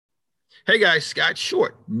Hey guys, Scott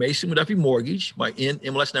Short, Mason Duffy Mortgage. My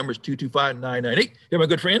NMLS number is 225998. Here, my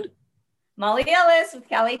good friend. Molly Ellis with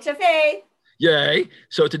Cal HFA. Yay.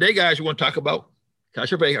 So today, guys, we're going to talk about Cal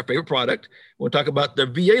HFA, our favorite product. We're going to talk about the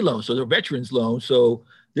VA loan, so the veterans loan. So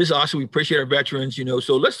this is awesome. We appreciate our veterans,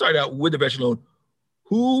 So let's start out with the veteran loan.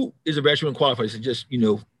 Who is a veteran qualified? Is it just,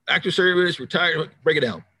 active service, retired? Break it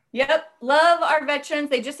down. Yep. Love our veterans.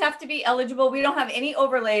 They just have to be eligible. We don't have any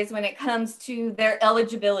overlays when it comes to their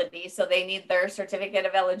eligibility. So they need their certificate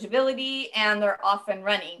of eligibility and they're off and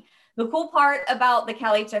running. The cool part about the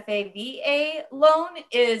Cal HFA VA loan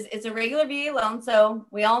is it's a regular VA loan. So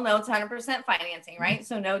we all know it's 100% financing, right?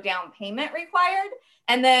 So no down payment required.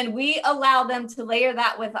 And then we allow them to layer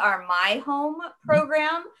that with our My Home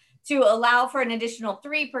program to allow for an additional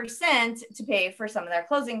 3% to pay for some of their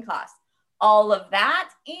closing costs. All of that,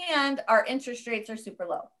 and our interest rates are super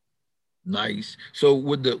low. Nice. So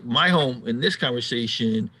with the My Home in this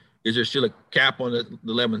conversation, is there still a cap on the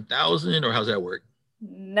 11,000, or how's that work?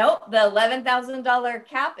 Nope, the $11,000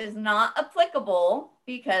 cap is not applicable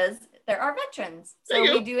because there are veterans. So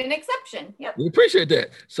we do an exception. Yep. We appreciate that.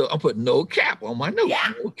 So I'm putting no cap on my note.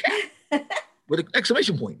 Yeah. No cap. With an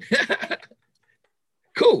exclamation point.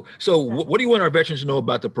 Cool. So what do you want our veterans to know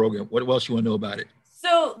about the program? What else you want to know about it?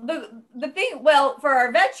 So the thing, well, for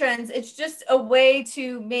our veterans, it's just a way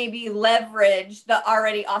to maybe leverage the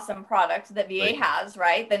already awesome product that VA has,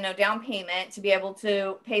 right? The no down payment to be able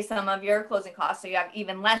to pay some of your closing costs so you have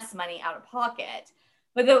even less money out of pocket.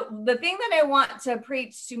 But the thing that I want to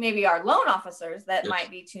preach to maybe our loan officers that might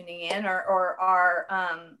be tuning in or our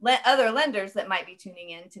other lenders that might be tuning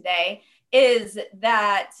in today is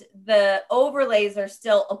that the overlays are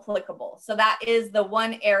still applicable. So that is the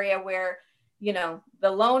one area where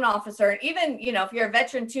the loan officer, even, if you're a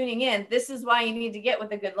veteran tuning in, this is why you need to get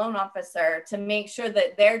with a good loan officer to make sure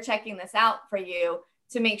that they're checking this out for you,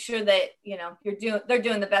 to make sure that, they're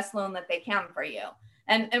doing the best loan that they can for you.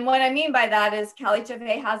 And what I mean by that is Cal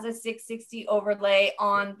HFA has a 660 overlay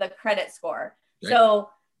on the credit score. Right.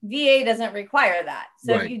 So VA doesn't require that.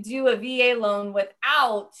 So if you do a VA loan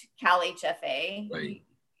without Cal HFA,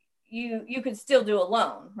 you could still do a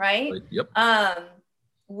loan, right? Yep.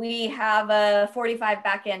 We have a 45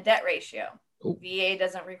 back-end debt ratio. Ooh. VA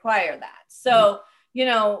doesn't require that. So,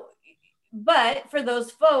 but for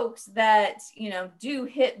those folks that, do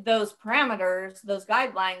hit those parameters, those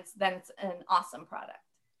guidelines, then it's an awesome product.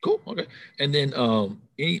 Cool. Okay. And then so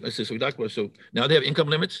we talked about, so now they have income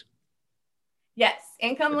limits? Yes.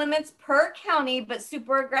 Income limits per county, but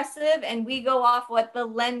super aggressive. And we go off what the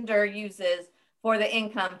lender uses for the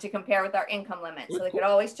income to compare with our income limits. So they could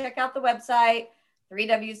always check out the website,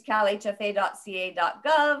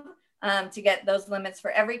 3wscalhfa.ca.gov to get those limits for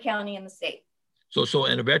every county in the state.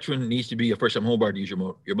 And a veteran needs to be a first-time home buyer to use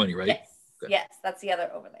your money, right? Yes. Okay. Yes, that's the other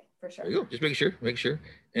overlay for sure. There you go. Just make sure.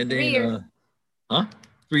 And then 3 years.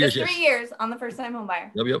 3 years. Just 3 years on the first-time home buyer.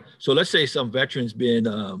 Yep. So let's say some veterans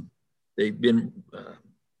they've been what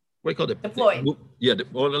do you call it? Deployed.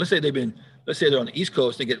 Let's say they're on the East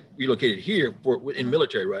Coast, they get relocated here in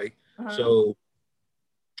military, right? Uh-huh. So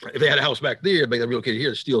if they had a house back there, but they relocated here,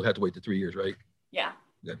 they still have to wait the 3 years, right? Yeah.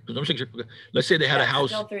 Let's say they had a house.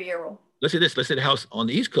 Still 3-year rule. Let's say the house on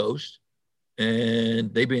the East Coast,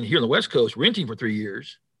 and they've been here on the West Coast renting for 3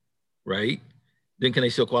 years, right? Then can they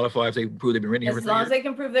still qualify if they prove they've been renting here for 3 years? As long as they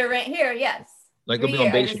can prove their rent here, yes. Like they'll be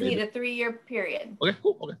on base. I just need a 3-year period. Okay,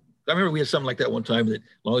 cool. Okay. I remember we had something like that one time, that as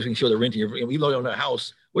long as we can show they're renting, even though they own a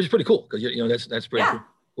house, which is pretty cool because that's pretty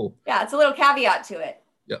cool. Yeah, it's a little caveat to it.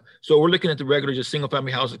 Yeah. So we're looking at the regular, just single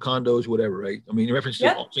family houses, condos, whatever, right? I mean, in reference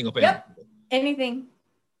to single family. Yep. Anything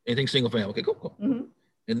single family. Okay, cool. Mm-hmm.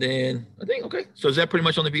 And then I think, so is that pretty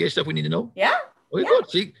much on the VA stuff we need to know? Yeah. Okay, good.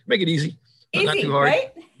 See, make it easy. Easy, not too hard.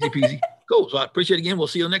 Right? Easy peasy. Cool. So I appreciate it again. We'll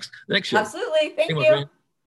see you the next show. Absolutely. Thank you.